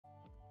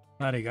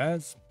Alrighty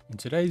guys, in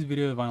today's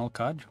video of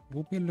VinylCut,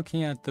 we'll be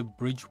looking at the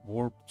bridge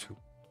warp tool.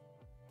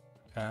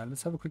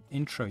 Let's have a quick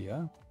intro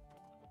here.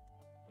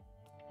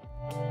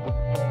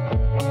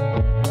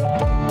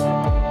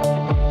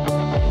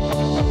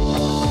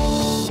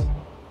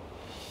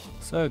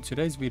 So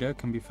today's video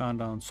can be found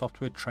on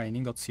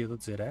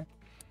softwaretraining.co.za.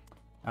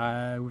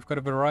 We've got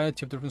a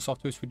variety of different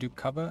softwares we do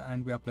cover,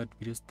 and we upload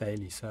videos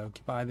daily, so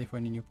keep an eye there for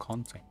any new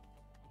content.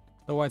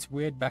 Otherwise,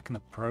 we're back in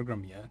the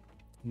program here.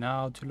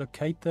 Now, to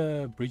locate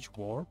the bridge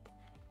warp,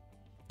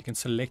 you can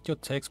select your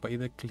text by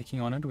either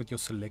clicking on it with your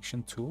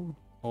selection tool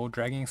or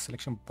dragging a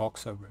selection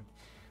box over it.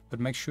 But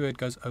make sure it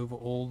goes over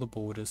all the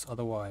borders,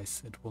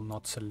 otherwise it will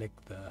not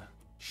select the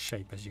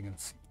shape, as you can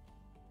see.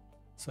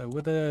 So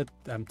with the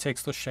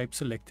text or shape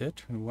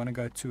selected, we want to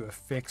go to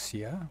effects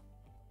here,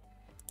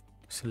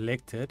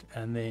 select it,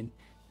 and then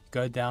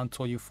go down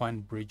till you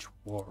find bridge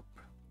warp.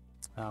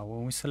 Now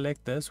when we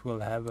select this,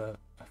 we'll have a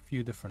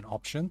few different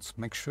options.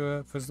 Make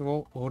sure first of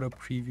all auto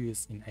preview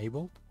is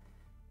enabled,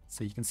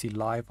 so you can see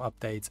live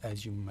updates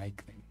as you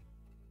make them.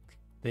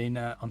 Then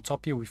on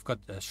top here we've got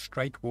a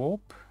straight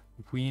warp.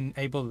 If we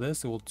enable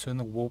this, it will turn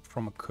the warp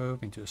from a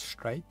curve into a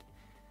straight.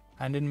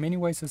 And in many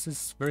ways this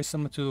is very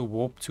similar to the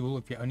warp tool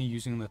if you're only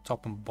using the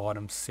top and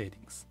bottom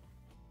settings,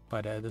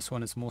 but this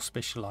one is more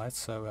specialized,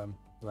 so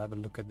we'll have a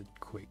look at it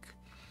quick.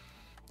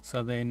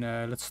 So then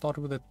let's start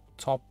with the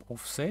top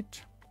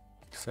offset.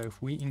 So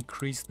if we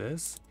increase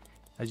this,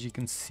 as you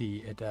can see,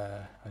 it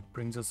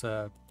brings us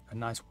a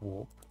nice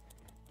warp.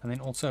 And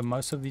then also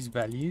most of these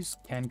values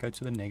can go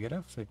to the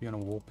negative, so if you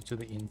want to warp it to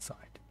the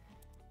inside.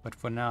 But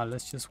for now,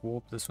 let's just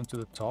warp this one to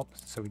the top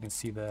so we can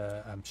see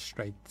the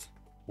straight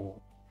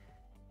warp.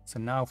 So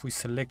now if we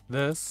select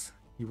this,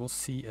 you will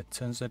see it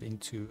turns it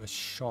into a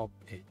sharp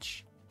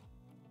edge.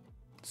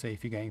 So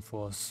if you're going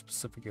for a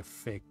specific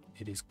effect,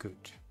 it is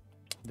good.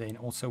 Then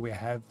also we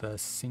have the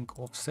sync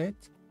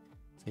offset.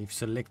 So if you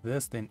select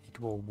this, then it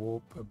will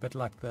warp a bit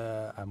like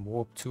the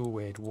warp tool,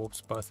 where it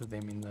warps both of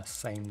them in the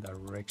same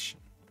direction.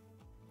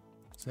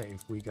 So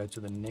if we go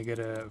to the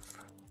negative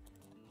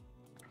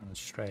and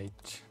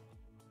straight,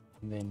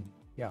 and then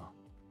yeah,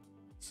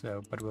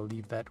 so but we'll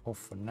leave that off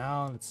for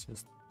now. Let's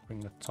just bring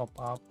the top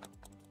up,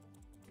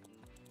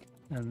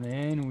 and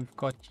then we've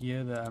got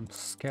here the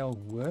scale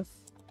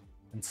width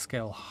and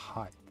scale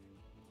height.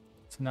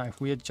 So now if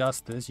we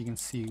adjust this, you can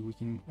see we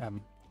can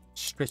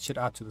stretch it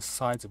out to the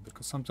sides a bit,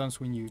 because sometimes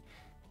when you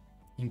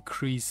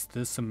increase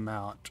this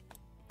amount,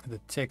 the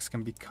text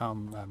can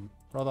become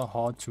rather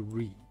hard to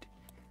read,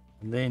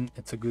 and then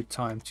it's a good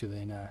time to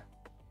then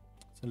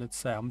so let's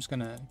say I'm just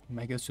gonna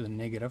make this to the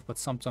negative, but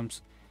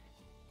sometimes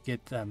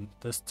get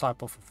this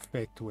type of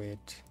effect where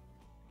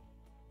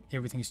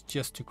everything is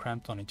just too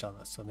cramped on each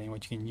other. So then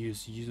what you can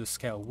use a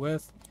scale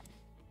width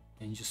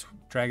and you just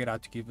drag it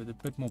out to give it a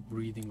bit more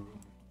breathing room.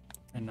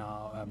 And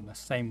now the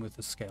same with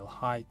the scale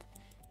height.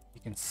 You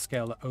can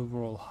scale the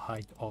overall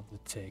height of the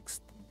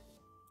text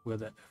with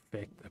the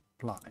effect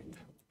applied.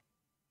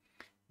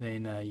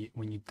 Then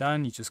when you're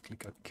done, you just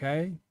click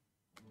OK,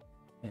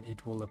 and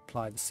it will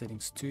apply the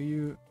settings to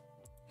you.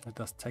 It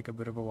does take a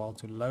bit of a while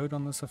to load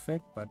on this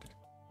effect, but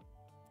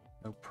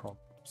no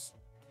problems.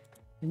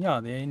 And yeah,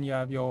 then you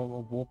have your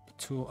warp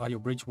tool, your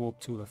bridge warp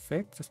tool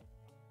effect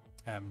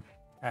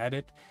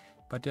added.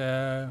 But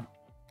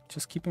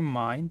just keep in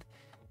mind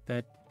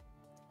that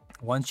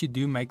once you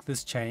do make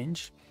this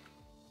change,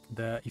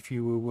 if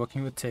you were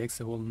working with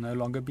text, it will no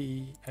longer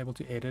be able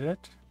to edit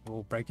it. It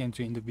will break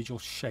into individual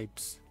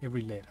shapes,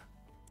 every letter.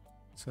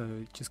 So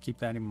just keep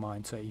that in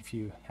mind. So if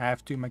you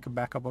have to make a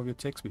backup of your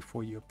text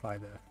before you apply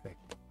the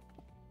effect.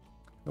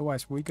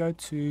 Otherwise, we go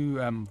to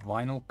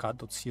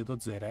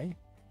VinylCut.co.za.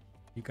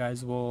 You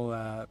guys will,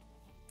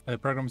 the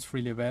program is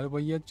freely available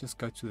yet. Just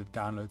go to the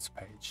downloads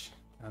page.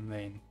 And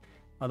then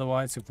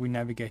otherwise, if we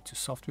navigate to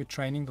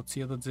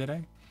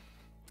softwaretraining.co.za,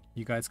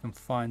 you guys can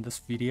find this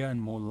video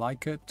and more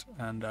like it.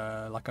 And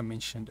like I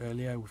mentioned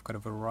earlier, we've got a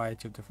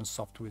variety of different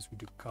softwares we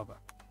do cover.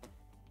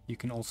 You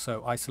can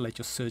also isolate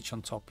your search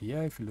on top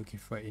here if you're looking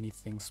for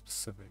anything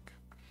specific.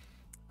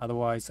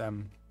 Otherwise,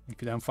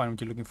 if you don't find what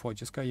you're looking for,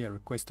 just go here,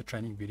 request a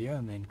training video,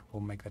 and then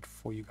we'll make that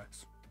for you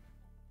guys.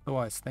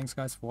 Otherwise, thanks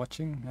guys for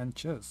watching, and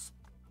cheers.